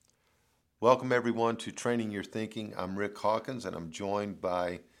Welcome, everyone, to Training Your Thinking. I'm Rick Hawkins, and I'm joined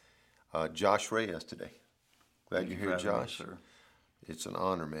by Josh Reyes today. Glad you're here, Josh. Me, sir. It's an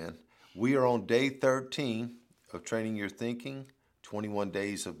honor, man. We are on day 13 of Training Your Thinking, 21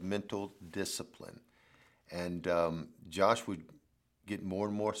 days of mental discipline. And Josh would get more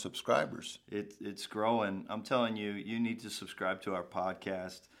and more subscribers. It's growing. I'm telling you, you need to subscribe to our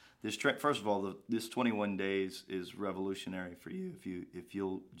podcast. First of all, this 21 days is revolutionary for you if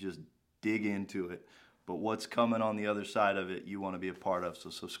you'll just dig into it. But what's coming on the other side of it, you want to be a part of. So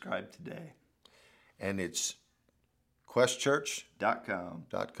subscribe today. And it's questchurch.com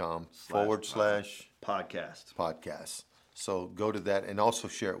 /podcast. So go to that and also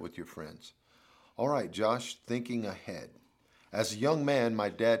share it with your friends. All right, Josh, thinking ahead. As a young man, my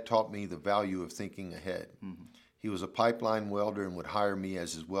dad taught me the value of thinking ahead. Mm-hmm. He was a pipeline welder and would hire me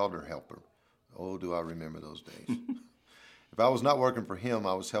as his welder helper. Oh, do I remember those days. If I was not working for him,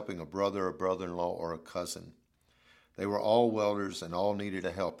 I was helping a brother, a brother-in-law, or a cousin. They were all welders and all needed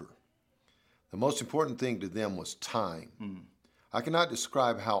a helper. The most important thing to them was time. Mm. I cannot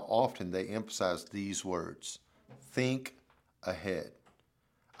describe how often they emphasized these words. Think ahead.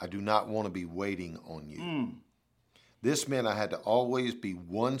 I do not want to be waiting on you. Mm. This meant I had to always be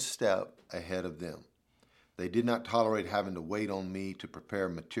one step ahead of them. They did not tolerate having to wait on me to prepare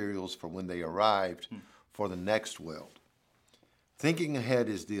materials for when they arrived for the next weld. Thinking ahead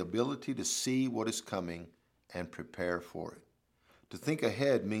is the ability to see what is coming and prepare for it. To think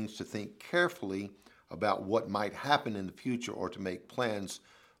ahead means to think carefully about what might happen in the future or to make plans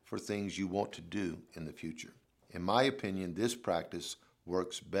for things you want to do in the future. In my opinion, this practice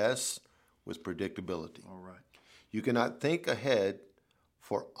works best with predictability. All right. You cannot think ahead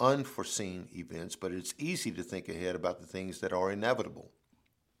for unforeseen events, but it's easy to think ahead about the things that are inevitable.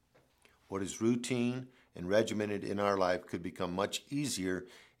 What is routine and regimented in our life could become much easier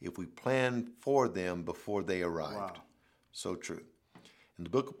if we plan for them before they arrived. Wow. So true. In the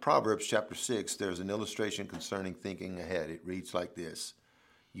book of Proverbs, chapter 6, there's an illustration concerning thinking ahead. It reads like this.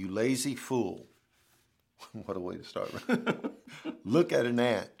 You lazy fool. What a way to start. Look at an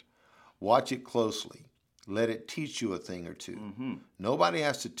ant. Watch it closely. Let it teach you a thing or two. Mm-hmm. Nobody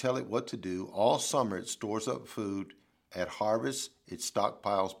has to tell it what to do. All summer it stores up food. At harvest, it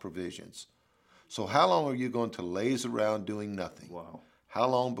stockpiles provisions. So how long are you going to laze around doing nothing? Wow. How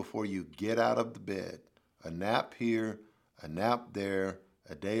long before you get out of the bed? A nap here, a nap there,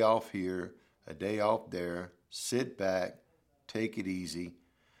 a day off here, a day off there. Sit back, take it easy.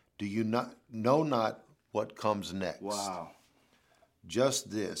 Do you not what comes next? Wow.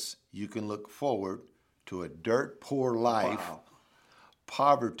 Just this, you can look forward to a dirt poor life. Wow.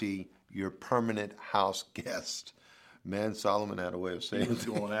 Poverty, your permanent house guest. Man, Solomon had a way of saying he was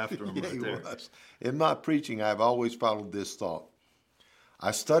going after him right there. Was. In my preaching, I've always followed this thought.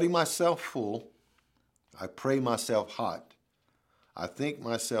 I study myself full. I pray myself hot. I think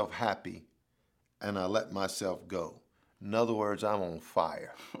myself happy. And I let myself go. In other words, I'm on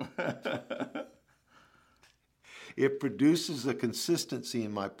fire. It produces a consistency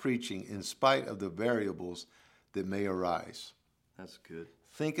in my preaching in spite of the variables that may arise. That's good.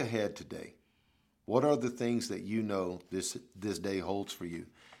 Think ahead today. What are the things that you know this day holds for you?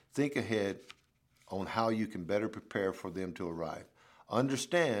 Think ahead on how you can better prepare for them to arrive.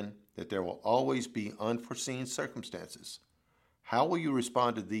 Understand that there will always be unforeseen circumstances. How will you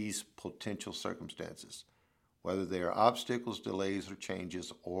respond to these potential circumstances, whether they are obstacles, delays, or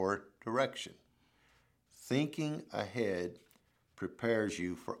changes, or direction? Thinking ahead prepares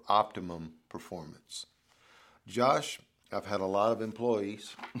you for optimum performance. Josh, I've had a lot of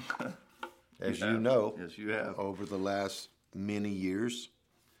employees, as you know, yes, you have, over the last many years.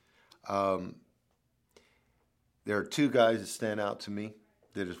 There are two guys that stand out to me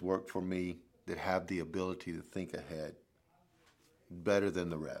that has worked for me that have the ability to think ahead better than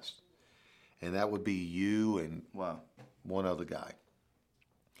the rest. And that would be you and one other guy.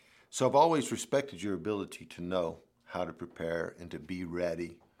 So I've always respected your ability to know how to prepare and to be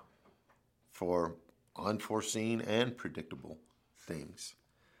ready for unforeseen and predictable things.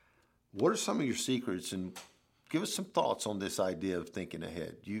 What are some of your secrets? And give us some thoughts on this idea of thinking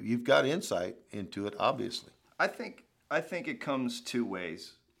ahead. You've got insight into it, obviously. I think it comes two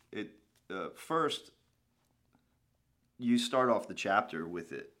ways. First, you start off the chapter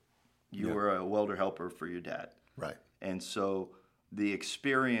with it. You were a welder helper for your dad. Right. And so the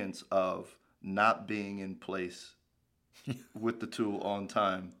experience of not being in place with the tool on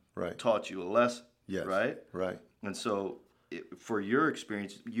time taught you a lesson. Yes. Right? Right. And so for your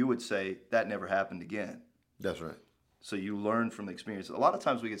experience, you would say that never happened again. That's right. So you learn from the experience. A lot of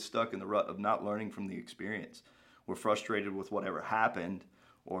times we get stuck in the rut of not learning from the experience. We're frustrated with whatever happened,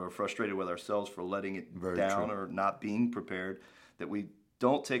 or frustrated with ourselves for letting it Very down true. or not being prepared, that we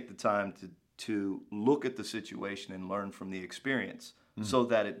don't take the time to look at the situation and learn from the experience so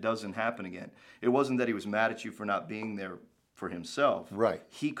that it doesn't happen again. It wasn't that he was mad at you for not being there for himself. Right.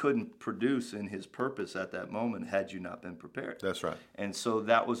 He couldn't produce in his purpose at that moment had you not been prepared. That's right. And so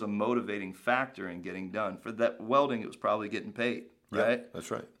that was a motivating factor in getting done. For that welding, it was probably getting paid, right? Yeah, that's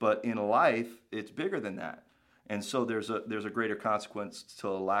right. But in life, it's bigger than that. And so there's a greater consequence to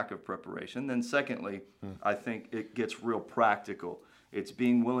a lack of preparation. Then secondly, I think it gets real practical. It's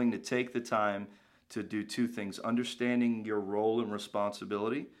being willing to take the time to do two things: understanding your role and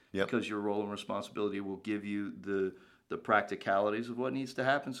responsibility, Yep. because your role and responsibility will give you the practicalities of what needs to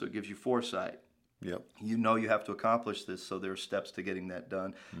happen, so it gives you foresight. Yep. You know you have to accomplish this, so there are steps to getting that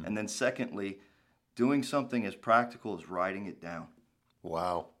done. And then secondly, doing something as practical as writing it down.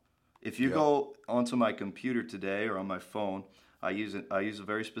 Wow. If you Yep. go onto my computer today or on my phone, I use a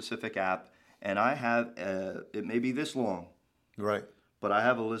very specific app, and I have it may be this long, Right. but I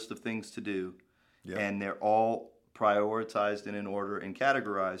have a list of things to do, Yep. and they're all prioritized and in order and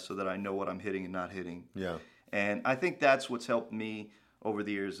categorized so that I know what I'm hitting and not hitting. Yeah. And I think that's what's helped me over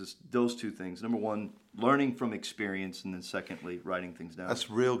the years, is those two things. Number one, learning from experience, and then secondly, writing things down. That's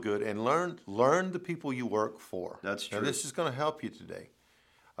real good. And learn the people you work for. That's true. And this is going to help you today.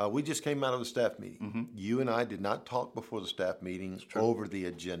 We just came out of the staff meeting. You and I did not talk before the staff meeting over the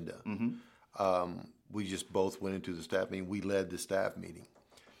agenda. We just both went into the staff meeting. We led the staff meeting.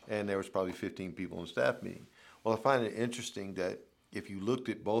 And there was probably 15 people in the staff meeting. Well, I find it interesting that if you looked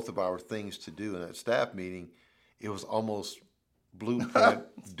at both of our things to do in that staff meeting, it was almost blueprint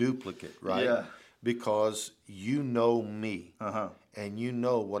duplicate, right? Yeah. Because you know me, Uh-huh. and you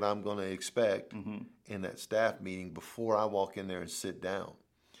know what I'm going to expect in that staff meeting before I walk in there and sit down.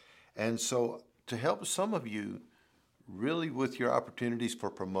 And so to help some of you really with your opportunities for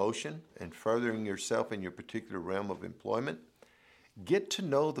promotion and furthering yourself in your particular realm of employment, get to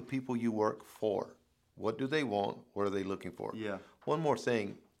know the people you work for. What do they want? What are they looking for? Yeah. One more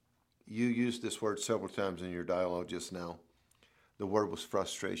thing. You used this word several times in your dialogue just now. The word was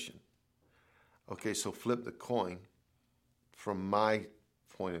frustration. Okay, so flip the coin. From my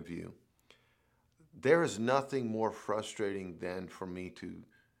point of view, there is nothing more frustrating than for me to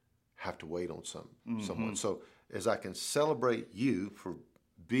have to wait on someone. So as I can celebrate you for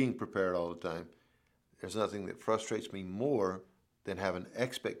being prepared all the time, there's nothing that frustrates me more than have an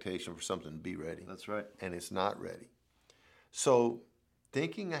expectation for something to be ready. That's right. And it's not ready. So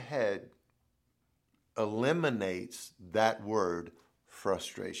thinking ahead eliminates that word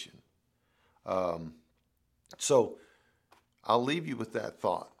frustration. So I'll leave you with that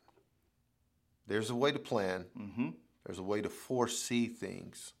thought. There's a way to plan. There's a way to foresee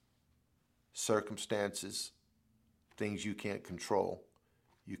things, circumstances, things you can't control.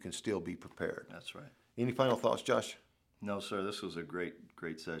 You can still be prepared. That's right. Any final thoughts, Josh? No, sir. This was a great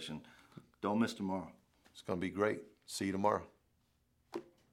session. Don't miss tomorrow. It's going to be great. See you tomorrow.